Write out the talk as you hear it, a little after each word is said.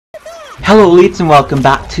Hello elites and welcome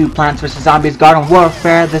back to Plants vs Zombies Garden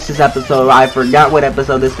Warfare. This is episode, I forgot what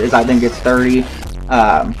episode this is, I think it's 30.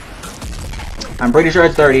 I'm pretty sure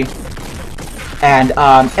it's 30. And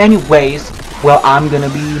anyways, well, I'm gonna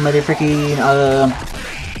be motherfucking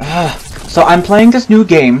so I'm playing this new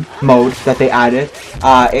game mode that they added.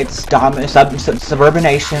 It's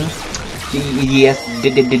SUBURBINATIon. Yes,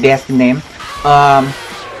 that's the name.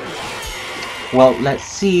 Well, let's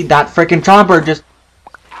see, that freaking Tromper just,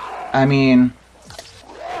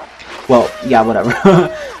 well, yeah, whatever.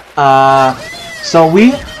 So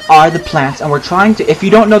we are the plants, and we're trying to, if you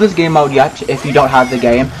don't know this game mode yet, if you don't have the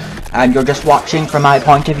game, and you're just watching from my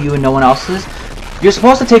point of view and no one else's, you're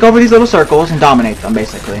supposed to take over these little circles and dominate them,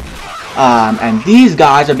 basically. And these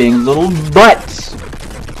guys are being little butts.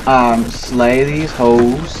 Slay these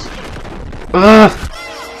hoes. Ugh!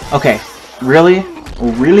 Okay, really?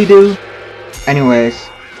 Really, dude? Anyways.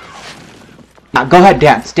 Now, go ahead,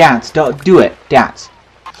 dance, do it, dance.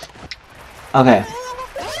 Okay.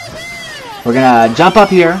 We're gonna jump up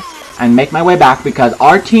here and make my way back because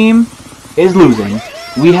our team is losing.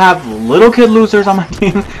 We have little kid losers on my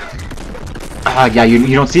team. Yeah,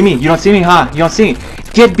 you don't see me. You don't see me, huh? You don't see me.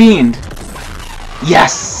 Get beamed.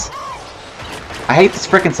 Yes! I hate these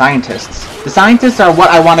freaking scientists. The scientists are what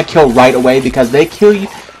I want to kill right away because they kill you.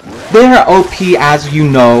 They're OP, as you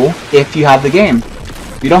know, if you have the game.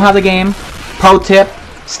 If you don't have the game, pro tip,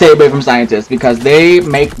 stay away from scientists because they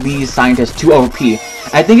make these scientists too OP.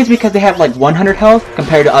 I think it's because they have like 100 health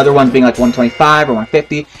compared to other ones being like 125 or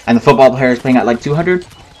 150, and the football players playing at like 200.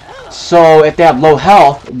 So if they have low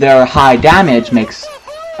health, their high damage makes,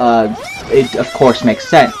 it of course makes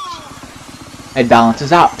sense. It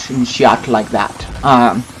balances out and shit like that.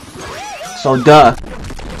 So duh.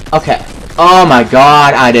 Okay. Oh my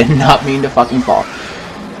god, I did not mean to fucking fall.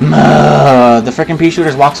 The frickin' pea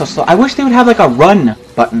shooters walk so slow. I wish they would have like a run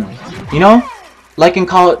button. You know? Like in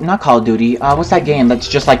not Call of Duty, what's that game that's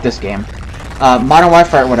just like this game? Modern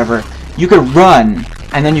Warfare or whatever. You could run,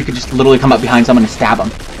 and then you could just literally come up behind someone and stab them.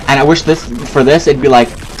 And I wish for this, it'd be like,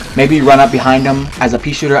 maybe you run up behind them as a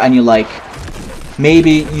pea shooter and you like,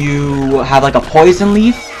 maybe you have like a poison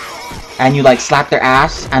leaf, and you like slap their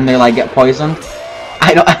ass and they like get poisoned.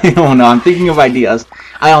 I don't know, I'm thinking of ideas.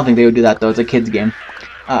 I don't think they would do that though, it's a kid's game.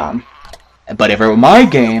 But if it were my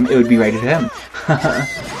game, it would be rated M.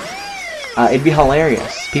 It'd be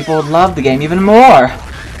hilarious. People would love the game even more.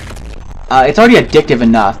 It's already addictive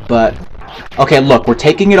enough, but... Okay, look, we're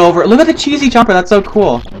taking it over. Look at the cheesy jumper, that's so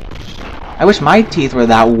cool. I wish my teeth were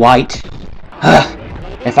that white.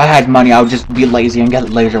 If I had money, I would just be lazy and get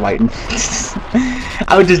laser whitened.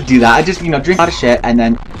 I would just do that. I'd just, you know, drink a lot of shit and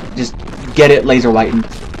then just get it laser whitened.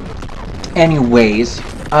 Anyways,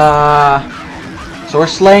 so we're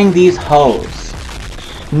slaying these hoes.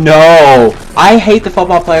 No! I hate the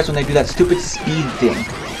football players when they do that stupid speed thing.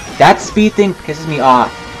 That speed thing pisses me off.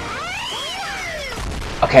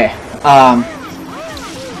 Okay,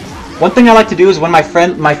 one thing I like to do is when my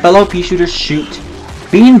fellow pea shooters shoot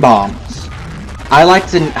bean bombs, I like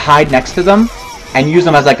to hide next to them and use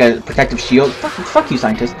them as like a protective shield. Fuck you,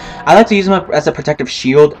 scientists. I like to use them as a protective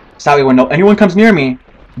shield, so that way when anyone comes near me,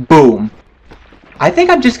 boom. I think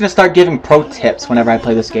I'm just gonna start giving pro tips whenever I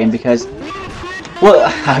play this game because, well,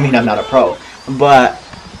 I mean I'm not a pro, but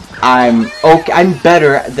I'm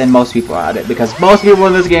better than most people at it because most people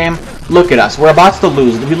in this game, look at us, we're about to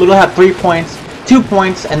lose. We literally have 3 points, 2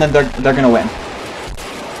 points, and then they're gonna win.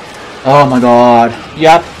 Oh my god.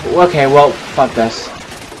 Yep. Okay, well, fuck this.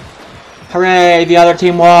 Hooray, the other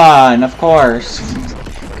team won, of course.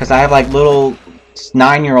 Because I have like little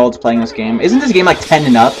 9-year-olds playing this game. Isn't this game like 10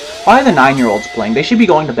 and up? Why are the 9-year-olds playing? They should be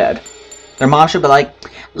going to bed. Their mom should be like,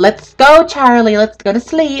 let's go, Charlie, let's go to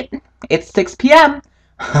sleep. It's 6 p.m.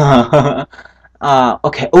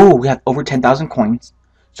 Okay, oh, we have over 10,000 coins.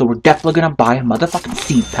 So we're definitely gonna buy a motherfucking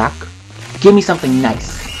seed pack. Give me something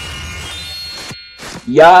nice.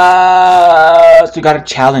 Yes! We got a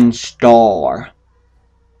challenge star.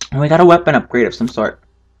 And we got a weapon upgrade of some sort.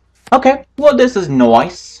 Okay, well this is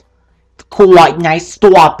nice. Quite nice.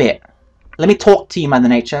 Stop it. Let me talk to you, Mother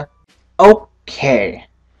Nature. Okay.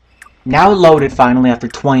 Now loaded finally after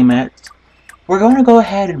 20 minutes. We're going to go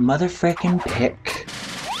ahead and motherfrickin' pick.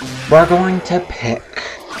 We're going to pick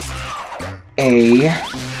a...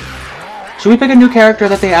 Should we pick a new character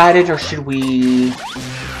that they added, or should we...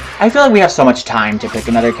 I feel like we have so much time to pick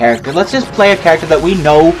another character. Let's just play a character that we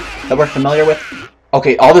know, that we're familiar with.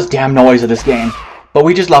 Okay, all this damn noise of this game. But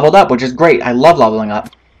we just leveled up, which is great. I love leveling up.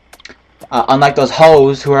 Unlike those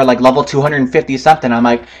hoes who are like level 250 something, I'm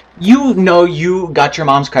like, you know you got your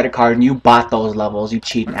mom's credit card and you bought those levels, you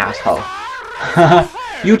cheating asshole.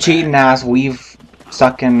 You cheating ass, weave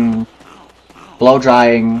sucking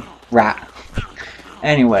blow-drying rat.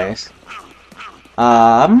 Anyways.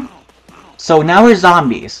 So now we're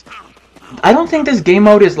zombies. I don't think this game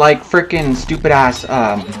mode is like freaking stupid-ass,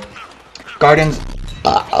 Gardens...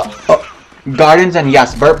 Gardens and,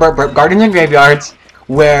 yes, Gardens and Graveyards,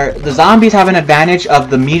 where the zombies have an advantage of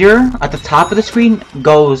the meter at the top of the screen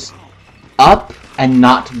goes up and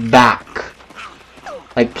not back.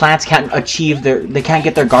 Like, plants can't achieve they can't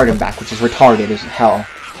get their garden back, which is retarded as hell.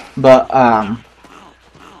 But,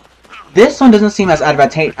 this one doesn't seem as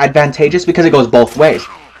advantageous because it goes both ways.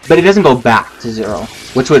 But it doesn't go back to 0,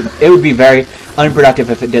 which would be very unproductive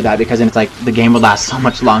if it did that, because then it's like the game would last so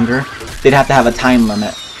much longer. They'd have to have a time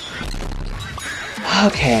limit.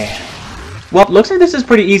 Okay. Well, looks like this is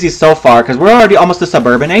pretty easy so far, because we're already almost to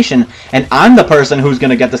Suburbanation, and I'm the person who's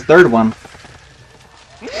gonna get this third one.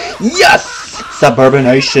 Yes!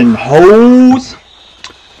 Suburbanation, hoes!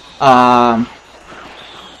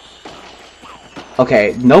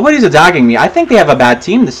 Okay, nobody's attacking me. I think they have a bad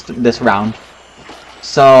team this round.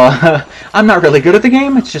 So, I'm not really good at the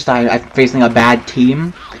game, it's just I'm facing a bad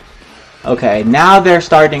team. Okay, now they're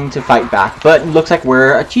starting to fight back, but it looks like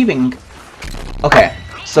we're achieving. Okay,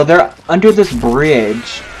 so they're under this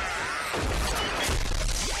bridge.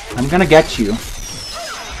 I'm gonna get you.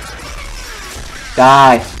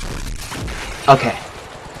 Die. Okay.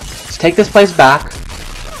 Let's take this place back.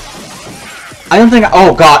 I don't think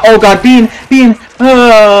oh god, bean!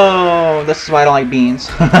 Oh, this is why I don't like beans.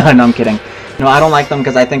 No, I'm kidding. No, I don't like them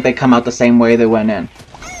because I think they come out the same way they went in.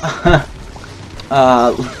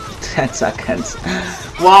 10 seconds.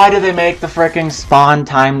 Why do they make the freaking spawn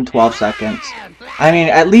time 12 seconds? I mean,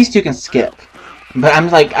 at least you can skip. But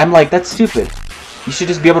I'm like, that's stupid. You should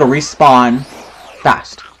just be able to respawn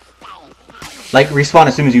fast. Like, respawn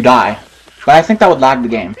as soon as you die. But I think that would lag the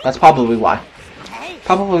game. That's probably why.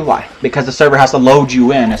 Probably why. Because the server has to load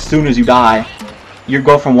you in as soon as you die. You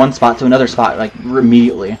go from one spot to another spot, like,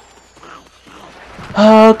 immediately.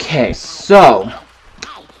 Okay, so...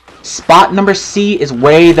 spot number C is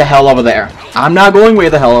way the hell over there. I'm not going way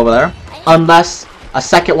the hell over there. Unless a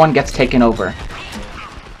second one gets taken over.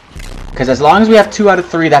 Because as long as we have 2 out of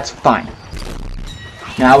 3, that's fine.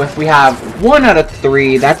 Now, if we have 1 out of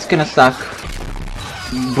 3, that's gonna suck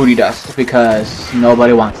booty dust. Because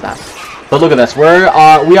nobody wants that. But look at this. We're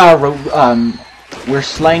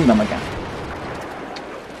slaying them again.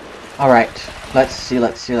 Alright. Let's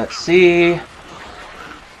see.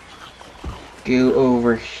 Go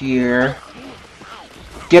over here.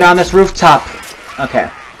 Get on this rooftop. Okay.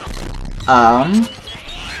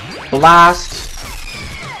 Blast.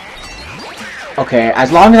 Okay,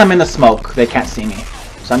 as long as I'm in the smoke, they can't see me.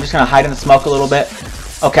 So I'm just gonna hide in the smoke a little bit.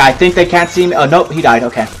 Okay, I think they can't see me. Oh, nope, he died.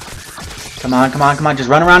 Okay. Come on. Just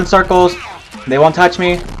run around in circles. They won't touch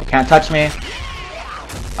me. They can't touch me.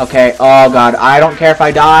 Okay, oh god. I don't care if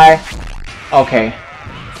I die. Okay.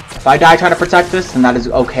 If I die trying to protect this, then that is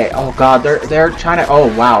okay. Oh god, they're trying to...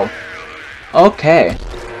 oh, wow. Okay.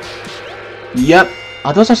 Yep.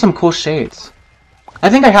 Oh, those are some cool shades. I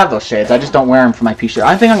think I have those shades. I just don't wear them for my p-shirt.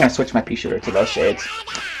 I think I'm going to switch my p-shirter to those shades.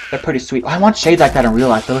 They're pretty sweet. Oh, I want shades like that in real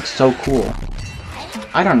life. They look so cool.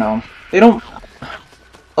 I don't know. They don't...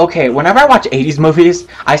 okay, whenever I watch 80s movies,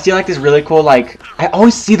 I see like this really cool, like... I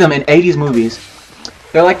always see them in 80s movies.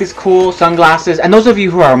 They're like these cool sunglasses. And those of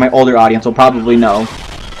you who are my older audience will probably know.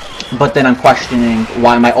 But then I'm questioning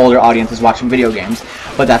why my older audience is watching video games.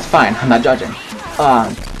 But that's fine. I'm not judging.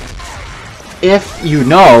 If you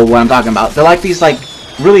know what I'm talking about, they're like these like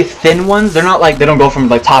really thin ones. They're not like, they don't go from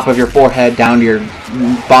like top of your forehead down to your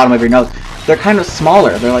bottom of your nose. They're kind of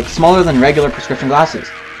smaller. They're like smaller than regular prescription glasses.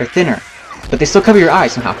 They're thinner, but they still cover your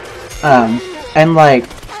eyes somehow. And like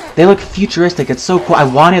they look futuristic. It's so cool. I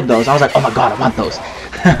wanted those. I was like, oh my god, I want those.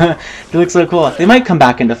 They look so cool. They might come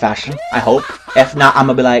back into fashion. I hope. If not, I'm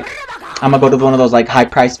gonna be like, I'm gonna go to one of those like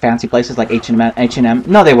high-priced fancy places like H&M.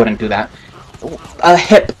 No, they wouldn't do that. A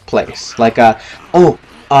hip place, like a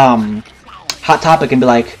Hot Topic, and be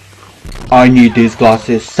like, I need these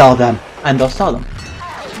glasses, sell them, and they'll sell them.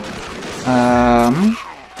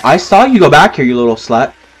 I saw you go back here, you little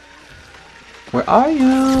slut. Where are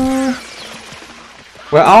you?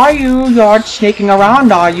 Where are you? You're sneaking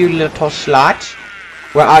around, are you, little slut?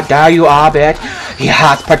 There you are, bitch. He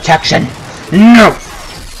has protection. No!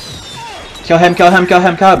 Kill him.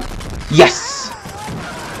 Yes!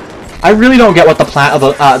 I really don't get what the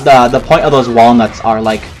point of those walnuts are,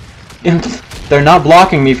 like. They're not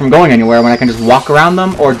blocking me from going anywhere when I can just walk around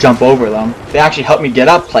them or jump over them. They actually help me get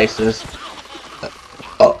up places.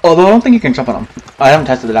 Although I don't think you can jump on them. I haven't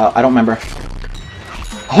tested it out. I don't remember.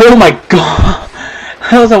 Oh my god!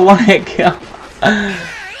 That was a one-hit kill.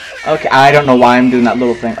 Okay, I don't know why I'm doing that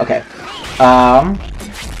little thing. Okay.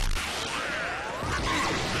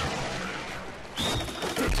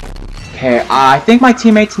 Okay, I think my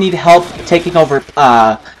teammates need help taking over,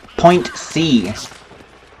 point C.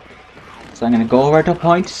 So I'm gonna go over to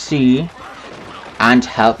point C and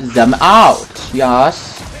help them out.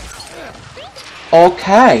 Yes.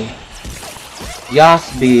 Okay.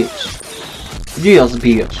 Yes, bitch. Yes,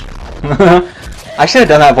 bitch. I should have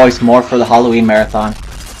done that voice more for the Halloween marathon.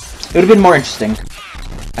 It would have been more interesting.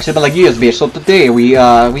 I should have been like, yes, bitch. So today we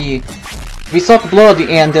suck blood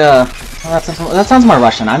and well, that sounds more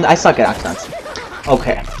Russian. I suck at accents.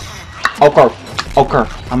 Okay. Okay.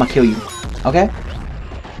 I'ma kill you. Okay.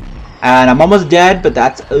 And I'm almost dead, but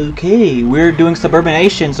that's okay. We're doing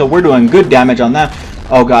Suburbination, so we're doing good damage on them.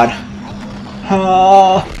 Oh god.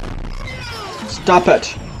 Stop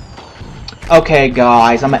it. Okay,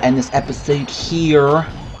 guys, I'm gonna end this episode here.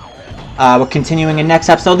 We're continuing in next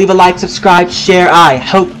episode. Leave a like, subscribe, share. I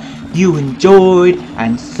hope you enjoyed.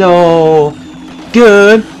 And so,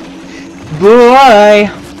 good. Bye.